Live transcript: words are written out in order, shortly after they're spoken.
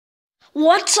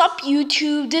What's up,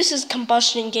 YouTube? This is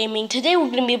Combustion Gaming. Today we're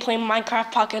going to be playing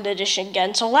Minecraft Pocket Edition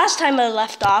again. So last time I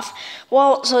left off,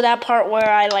 so that part where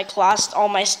I lost all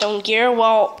my stone gear,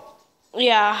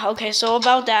 yeah, okay, so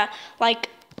about that,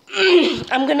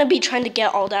 I'm going to be trying to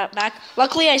get all that back.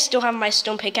 Luckily, I still have my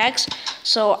stone pickaxe,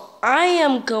 so I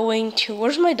am going to,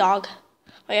 where's my dog?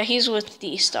 Oh yeah, he's with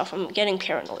the stuff. I'm getting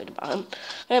paranoid about him.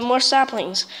 And more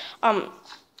saplings.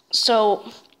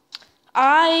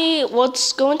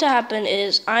 What's going to happen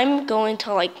is I'm going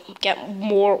to get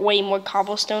way more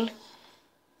cobblestone.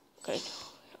 Okay,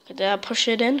 did I push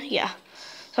it in? Yeah.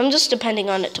 So I'm just depending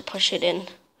on it to push it in.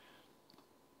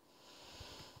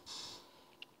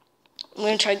 I'm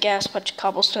gonna try to get as much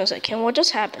cobblestone as I can. What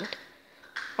just happened?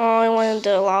 Oh, I went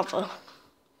into lava.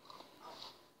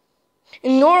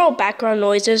 In normal background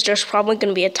noises, there's probably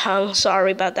gonna be a tongue.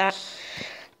 Sorry about that.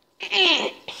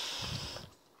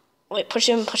 Wait, push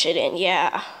it in,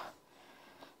 yeah.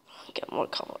 Get more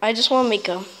cobble. I just want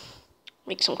to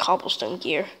make some cobblestone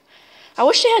gear. I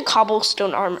wish they had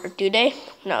cobblestone armor. Do they?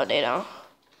 No, they don't.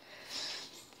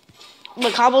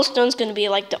 But cobblestone's gonna be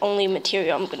the only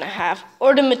material I'm gonna have,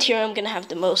 or the material I'm gonna have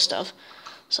the most of.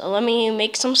 So let me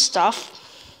make some stuff.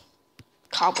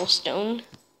 Cobblestone.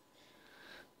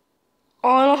 Oh,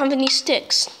 I don't have any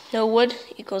sticks. No wood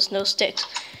equals no sticks,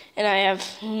 and I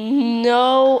have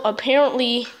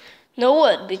apparently no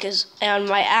wood and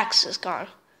my axe is gone.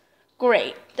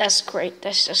 Great. That's great.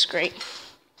 That's just great.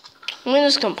 I'm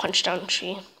just gonna punch down a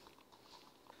tree.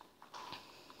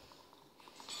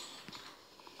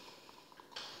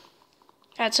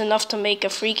 That's enough to make a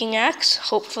freaking axe,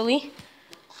 hopefully.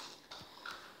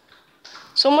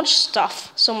 So much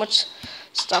stuff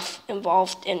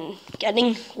involved in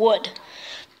getting wood.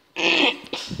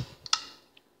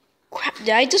 Crap, did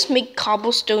I just make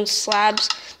cobblestone slabs?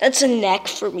 That's a neck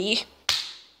for me.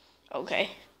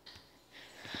 Okay.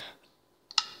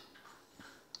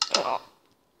 Oh,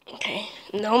 okay.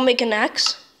 Now make an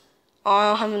axe. Oh,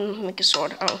 I'll have him make a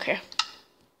sword. I don't care.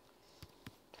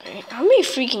 Right. How many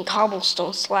freaking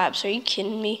cobblestone slabs? Are you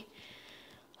kidding me?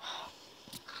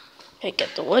 Okay,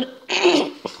 get the wood.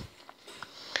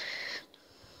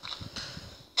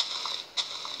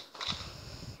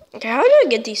 Okay, how do I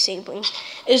get these saplings?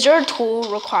 Is there a tool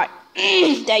required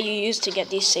that you use to get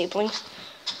these saplings?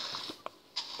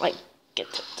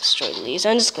 Get to destroy these.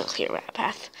 I'm just gonna clear that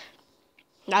path.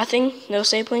 Nothing? No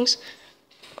saplings?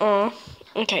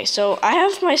 Okay, so I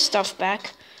have my stuff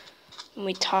back. And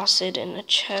we toss it in a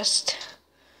chest.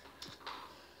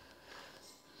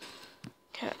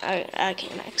 I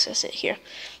can't access it here.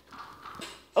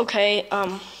 Okay,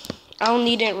 I don't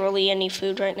need really any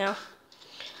food right now.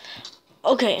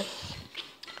 Okay.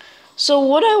 So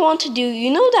what I want to do,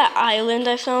 you know that island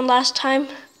I found last time?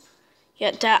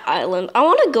 Yeah, that island. I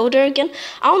want to go there again.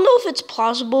 I don't know if it's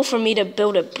plausible for me to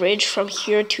build a bridge from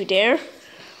here to there.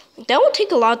 That would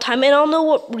take a lot of time, and I don't know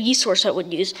what resource I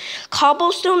would use.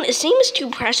 Cobblestone, it seems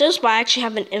too precious, but I actually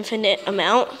have an infinite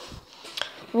amount.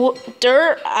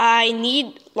 Dirt, I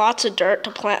need lots of dirt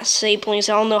to plant saplings.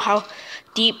 I don't know how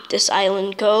deep this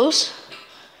island goes.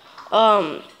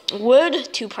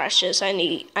 Wood, too precious. I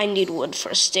need wood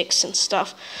for sticks and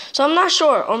stuff. So I'm not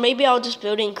sure, or maybe I'll just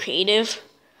build in creative.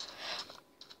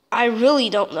 I really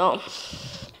don't know.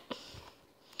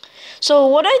 So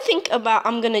what I think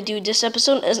I'm gonna do this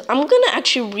episode is I'm gonna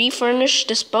actually refurnish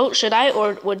this boat. Should I,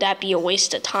 or would that be a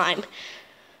waste of time?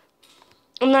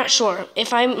 I'm not sure.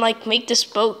 If I make this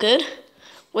boat good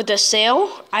with a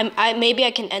sail, maybe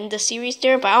I can end the series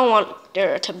there. But I don't want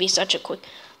there to be such a quick.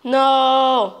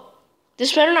 No,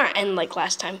 this better not end like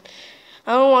last time.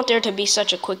 I don't want there to be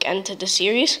such a quick end to the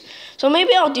series. So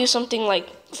maybe I'll do something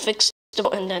fix the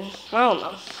boat and then I don't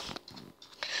know.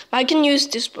 I can use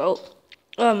this boat.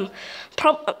 I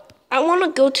want to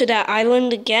go to that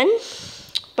island again,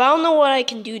 but I don't know what I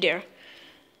can do there.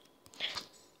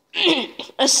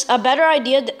 A better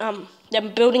idea than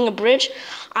building a bridge,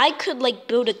 I could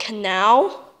build a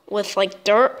canal with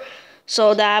dirt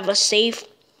so that I have a safe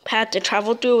path to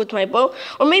travel through with my boat.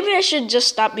 Or maybe I should just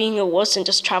stop being a wuss and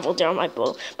just travel there on my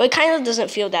boat. But it kind of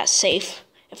doesn't feel that safe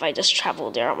if I just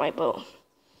travel there on my boat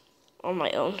on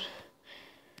my own.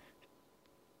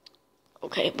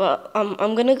 Okay, but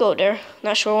I'm gonna go there.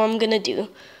 Not sure what I'm gonna do.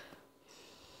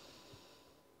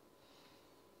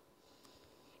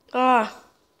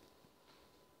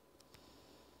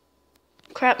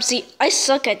 Crap, see, I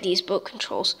suck at these boat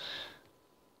controls.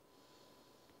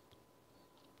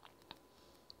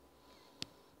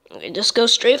 Okay, just go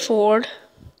straight forward.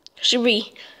 Should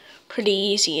be pretty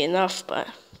easy enough, but,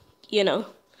 you know.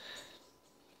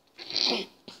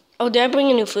 Oh, did I bring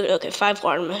a new food? Okay, 5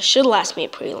 watermelons. Should last me a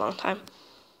pretty long time.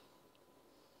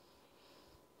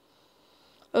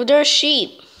 Oh, there's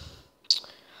sheep.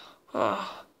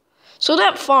 Oh. So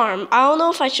that farm, I don't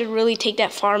know if I should really take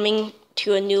that farming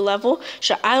to a new level.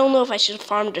 I don't know if I should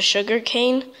farm the sugar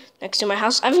cane next to my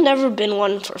house. I've never been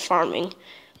one for farming,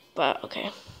 but okay.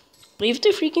 Leave the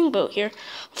freaking boat here.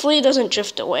 Hopefully it doesn't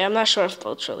drift away. I'm not sure if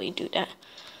boats really do that.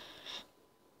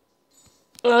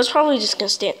 I was probably just gonna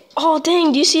stay. Oh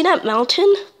dang, do you see that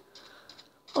mountain?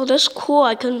 Oh, that's cool.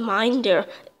 I could mine there.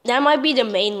 That might be the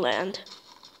mainland.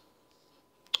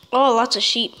 Oh, lots of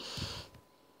sheep.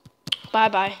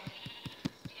 Bye-bye.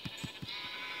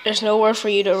 There's nowhere for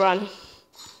you to run.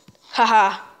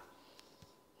 Haha.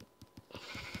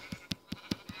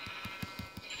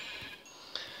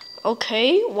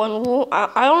 Okay, one wool.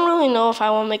 I don't really know if I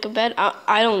want to make a bed.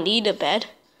 I don't need a bed.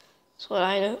 That's what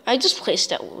I know. I just placed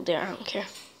that wool there. I don't care.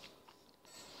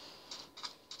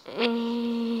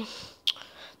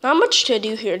 Not much to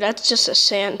do here. That's just a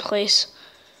sand place.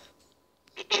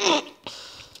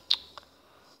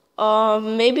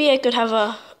 Maybe I could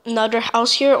have another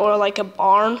house here or like a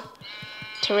barn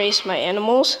to raise my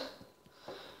animals.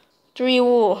 3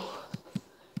 wool.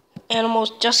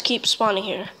 Animals just keep spawning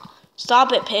here.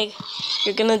 Stop it, pig.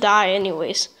 You're gonna die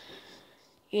anyways.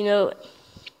 You know it.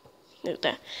 Know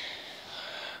that.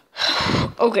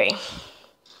 Okay.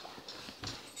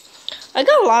 I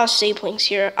got a lot of saplings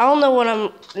here. I don't know what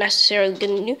I'm necessarily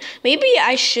gonna do. Maybe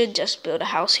I should just build a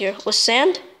house here with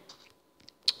sand.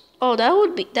 Oh,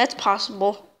 that's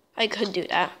possible. I could do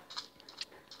that.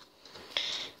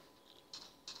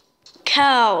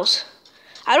 Cows.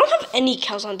 I don't have any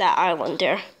cows on that island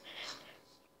there.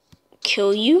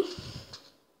 Kill you.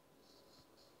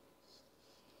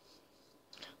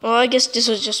 Well, I guess this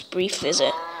was just a brief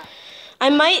visit. I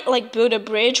might like build a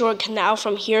bridge or a canal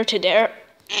from here to there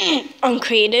on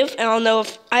creative. And I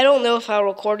don't know if I'll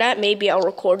record that. Maybe I'll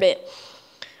record it.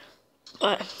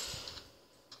 But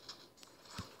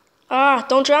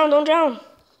don't drown, don't drown.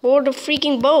 Board the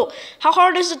freaking boat. How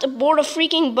hard is it to board a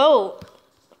freaking boat?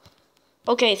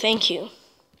 Okay, thank you.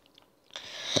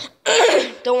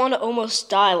 Don't want to almost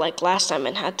die like last time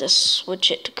and had to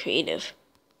switch it to creative.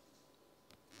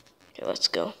 Okay, let's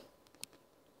go.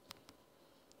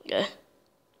 Okay.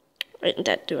 Right in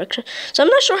that direction. So I'm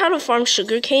not sure how to farm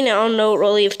sugarcane. I don't know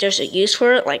really if there's a use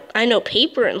for it. Like, I know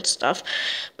paper and stuff,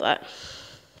 but...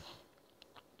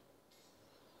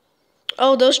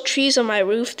 Oh, those trees on my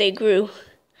roof, they grew.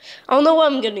 I don't know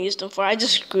what I'm going to use them for. I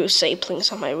just grew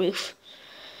saplings on my roof.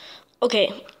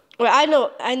 Okay. Well, I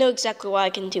know exactly what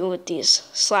I can do with these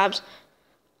slabs.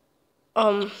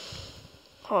 Hold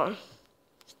on.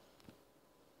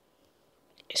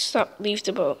 Stop, leave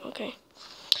the boat, okay.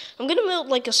 I'm gonna build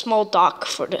like a small dock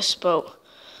for this boat.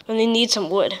 And they need some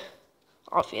wood,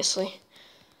 obviously.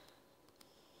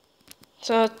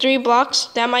 So 3 blocks,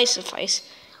 that might suffice,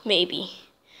 maybe.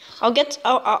 I'll get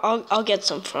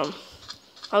some from.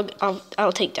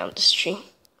 I'll take down this tree.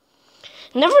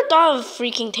 Never thought of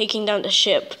freaking taking down the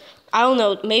ship. I don't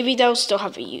know, maybe that'll still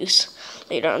have a use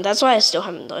later on. That's why I still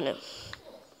haven't done it.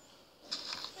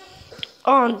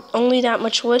 Oh, only that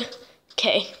much wood?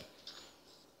 Okay.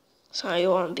 That's how you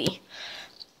want to be.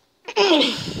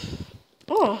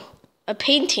 Oh, a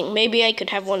painting. Maybe I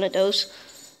could have one of those.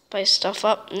 Buy stuff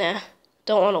up. Nah,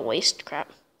 don't want to waste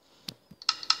crap.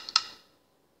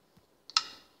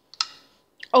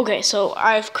 Okay, so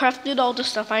I've crafted all the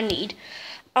stuff I need.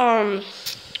 What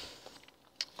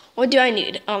do I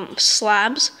need?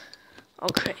 Slabs. I'll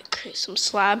create some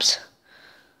slabs.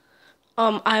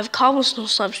 I have cobblestone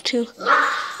slabs too.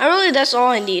 That's all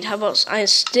I need. How about I have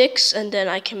sticks and then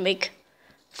I can make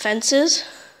fences.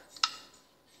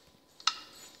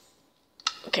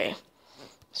 Okay.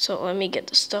 So let me get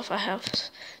the stuff I have.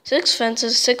 6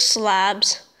 fences, 6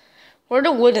 slabs. Where are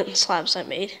the wooden slabs I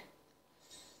made?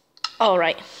 Oh,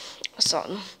 right. I saw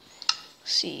them.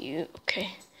 See you.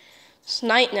 Okay. It's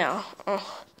night now.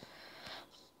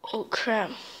 Oh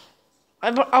crap.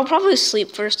 I'll probably sleep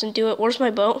first and do it. Where's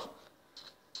my boat?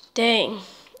 Dang.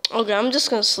 Okay, I'm just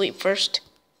gonna sleep first.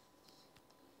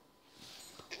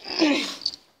 Am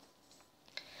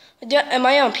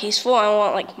I on peaceful? I don't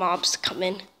want like mobs to come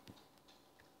in.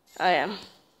 I am.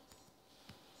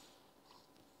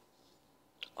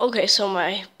 Okay, so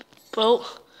my boat,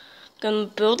 I'm gonna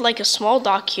build like a small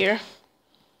dock here.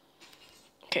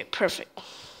 Okay, perfect.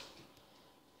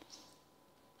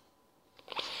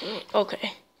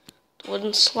 Okay.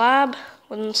 Wooden slab,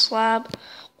 wooden slab,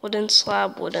 wooden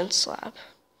slab, wooden slab.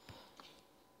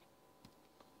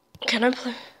 Can I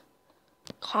put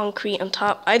concrete on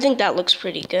top? I think that looks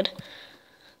pretty good.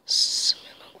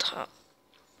 Cement on top.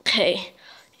 Okay.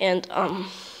 And,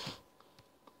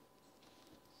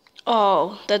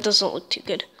 oh, that doesn't look too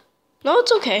good. No,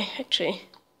 it's okay, actually.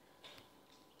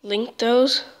 link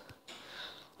those.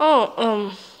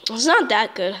 Oh, it's not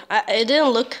that good. It didn't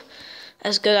look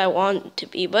as good I want it to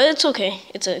be, but it's okay.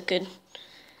 It's a good,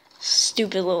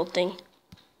 stupid little thing.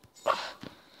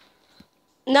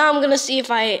 Now I'm gonna see if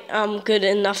I am good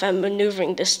enough at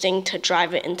maneuvering this thing to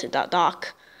drive it into that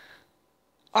dock.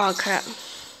 Oh crap.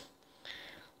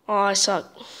 Oh, I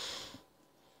suck.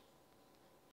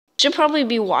 Should probably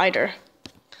be wider.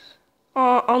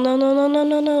 Oh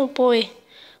no, boy,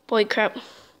 crap.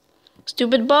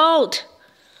 Stupid boat.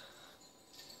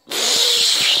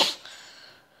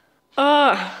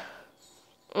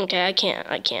 Okay, I can't.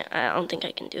 I don't think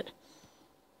I can do it.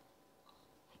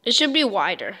 It should be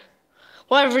wider.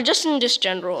 Whatever, just in this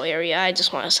general area, I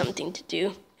just want something to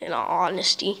do, in all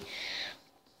honesty.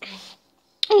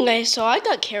 Okay, so I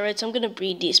got carrots. I'm gonna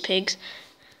breed these pigs.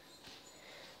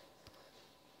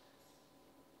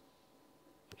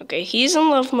 Okay, he's in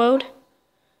love mode.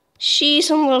 She's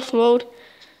in love mode.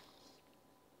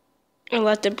 And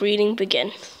let the breeding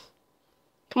begin.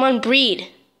 Come on, breed.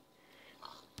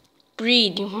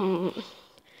 Breed.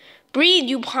 Breed,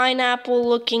 you pineapple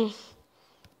looking.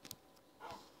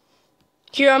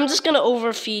 Here, I'm just gonna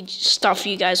overfeed stuff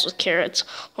you guys with carrots.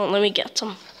 Hold on, let me get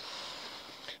some.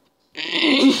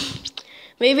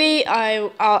 Maybe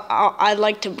I'd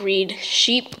like to breed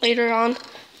sheep later on.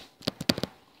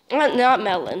 Not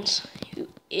melons. You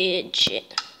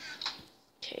idiot.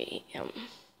 Okay,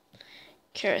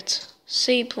 carrots.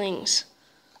 Saplings.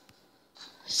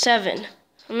 7.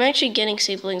 I'm actually getting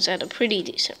saplings at a pretty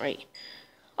decent rate.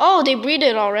 Oh, they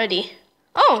breeded already.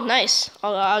 Oh, nice.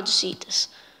 I'll just eat this.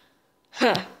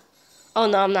 Huh. Oh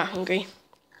no, I'm not hungry.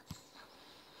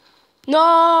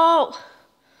 No!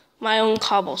 My own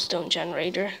cobblestone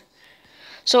generator.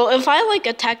 So if I like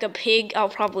attack a pig, I'll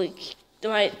probably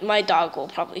my dog will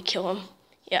probably kill him.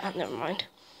 Yeah, never mind.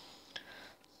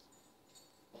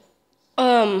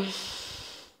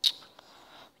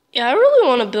 Yeah, I really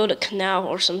want to build a canal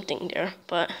or something there,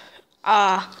 but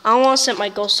I don't want to set my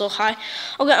goals so high.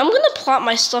 Okay, I'm gonna plot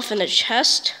my stuff in a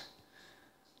chest.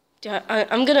 Yeah,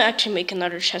 I'm gonna actually make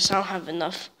another chest. I don't have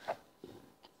enough.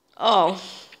 Oh,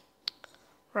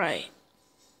 right.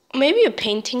 Maybe a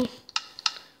painting.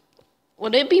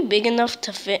 Would it be big enough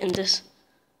to fit in this?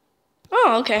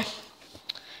 Oh, okay.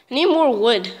 I need more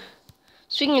wood.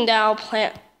 Speaking of that, I'll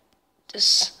plant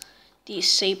these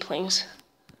saplings.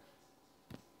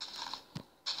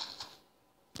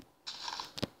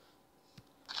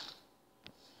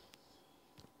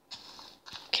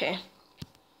 Okay.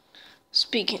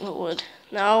 Speaking of wood,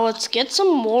 now let's get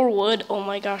some more wood. Oh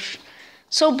my gosh,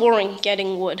 so boring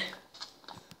getting wood.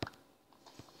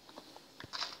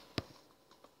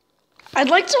 I'd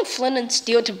like some flint and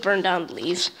steel to burn down the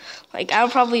leaves. Like, I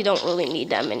probably don't really need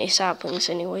that many saplings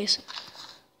anyways.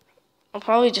 I'll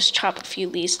probably just chop a few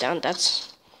leaves down.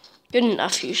 That's good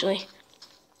enough usually.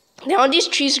 Now these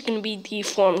trees are going to be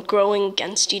deformed, growing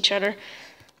against each other.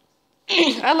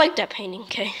 I like that painting,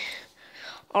 okay.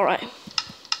 Alright.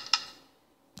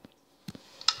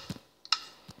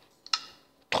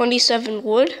 27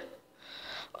 wood.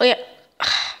 Oh yeah.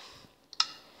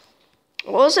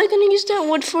 What was I gonna use that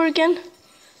wood for again?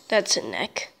 That's a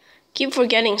neck. Keep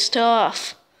forgetting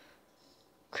stuff.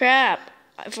 Crap.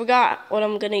 I forgot what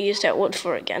I'm gonna use that wood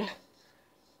for again.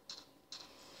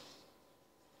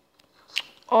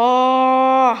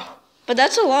 Oh, but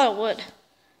that's a lot of wood.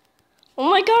 Oh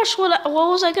my gosh, what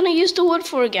was I gonna use the wood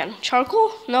for again?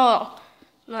 Charcoal? No,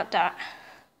 not that.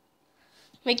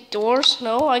 Make doors?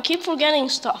 No, I keep forgetting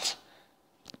stuff.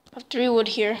 I have 3 wood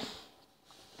here.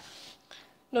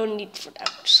 No need for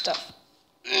that much stuff.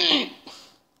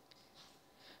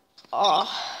 Oh.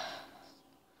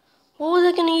 What was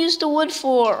I gonna use the wood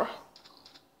for?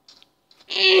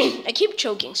 I keep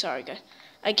choking, sorry guys.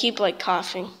 I keep like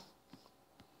coughing.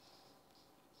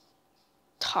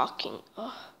 Talking.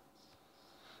 Oh.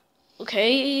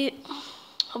 Okay,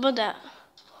 how about that?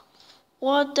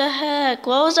 What the heck?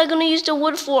 What was I gonna use the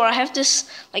wood for? I have this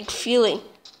like feeling.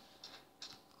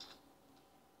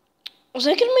 Was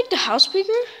I gonna make the house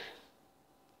bigger?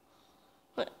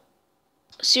 What?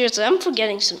 Seriously, I'm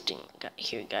forgetting something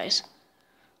here, guys.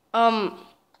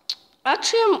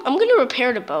 Actually, I'm gonna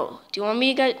repair the boat. Do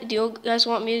you guys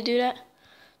want me to do that?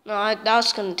 No,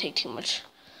 that's gonna take too much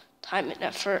time and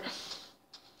effort.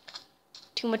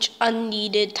 Too much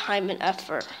unneeded time and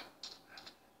effort.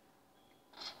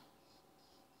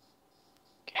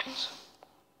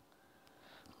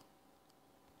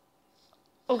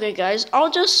 Okay, guys, I'll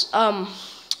just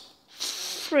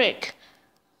frick.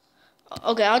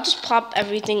 Okay, I'll just plop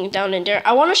everything down in there.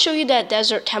 I want to show you that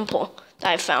desert temple that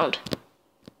I found.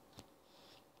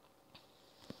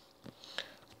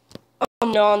 Oh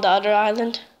no, on the other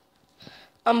island.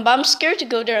 But I'm scared to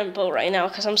go there and build right now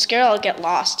because I'm scared I'll get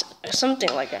lost or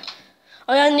something like that.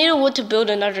 Oh yeah, I need a wood to build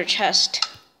another chest.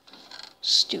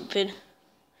 Stupid.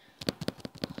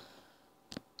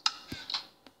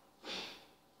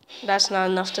 That's not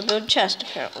enough to build a chest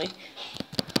apparently.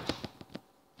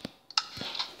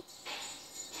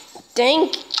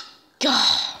 Dang.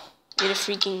 God. Need a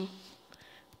freaking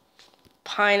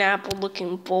pineapple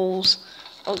looking bowls.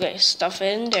 Okay, stuff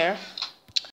it in there.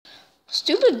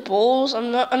 Stupid bowls.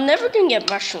 I'm never gonna get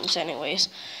mushrooms anyways.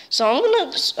 So I'm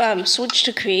gonna switch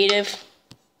to creative.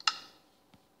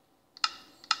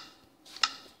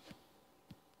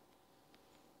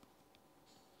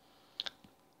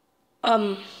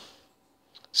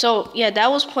 So yeah, that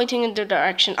was pointing in the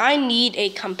direction. I need a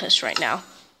compass right now.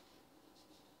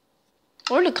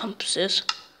 Where the compass is?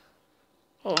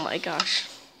 Oh my gosh.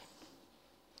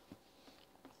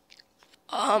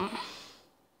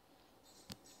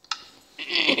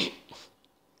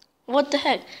 What the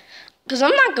heck? Because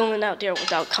I'm not going out there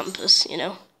without compass, you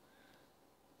know.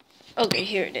 Okay,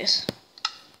 here it is.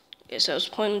 Okay, so it's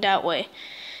pointing that way.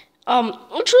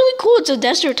 It's really cool. It's a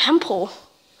desert temple.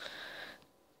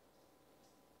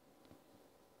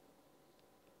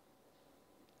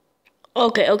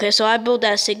 Okay, so I built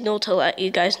that signal to let you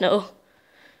guys know.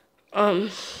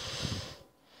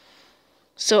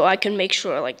 So I can make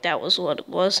sure like that was what it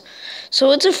was.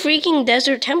 So it's a freaking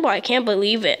desert temple. I can't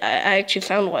believe it. I actually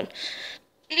found one.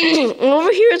 And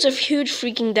over here it's a huge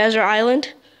freaking desert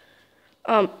island.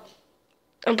 I'm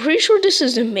pretty sure this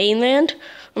is the mainland.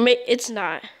 Or it's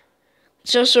not.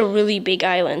 It's just a really big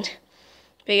island.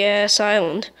 Big ass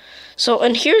island. So,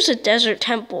 and here's a desert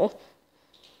temple.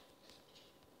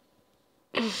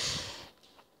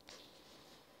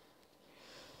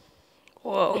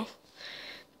 Whoa.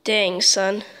 Dang,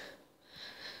 son.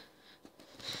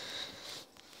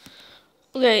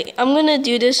 Okay, I'm gonna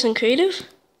do this in creative.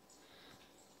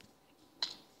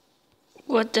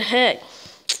 What the heck?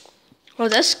 Oh,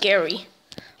 that's scary.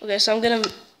 Okay, so I'm gonna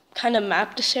kind of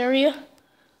map this area.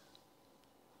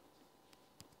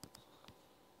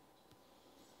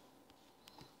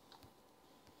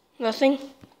 Nothing.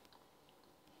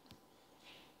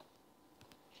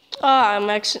 Ah,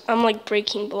 I'm like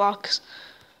breaking blocks.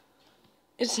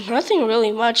 It's nothing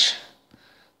really much.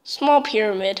 Small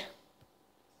pyramid.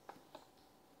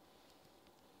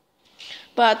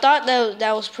 But I thought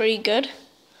that was pretty good.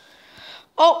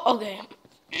 Oh, okay.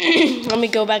 Let me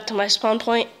go back to my spawn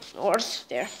point. North,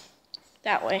 there.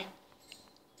 That way.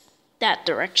 That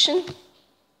direction.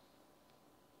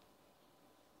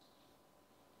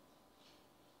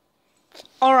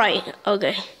 Alright,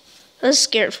 okay. I was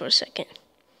scared for a second.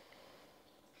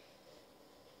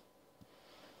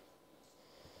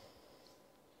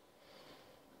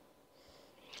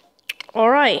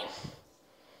 Alright.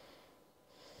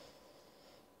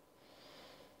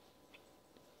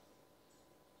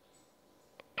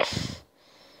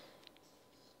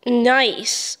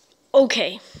 Nice.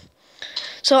 Okay.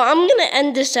 So I'm going to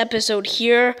end this episode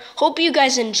here. Hope you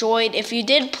guys enjoyed. If you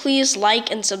did, please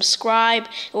like and subscribe.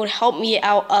 It would help me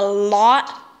out a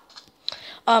lot.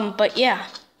 But yeah.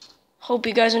 Hope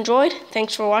you guys enjoyed.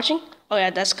 Thanks for watching. Oh yeah,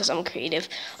 that's because I'm creative.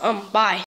 Bye.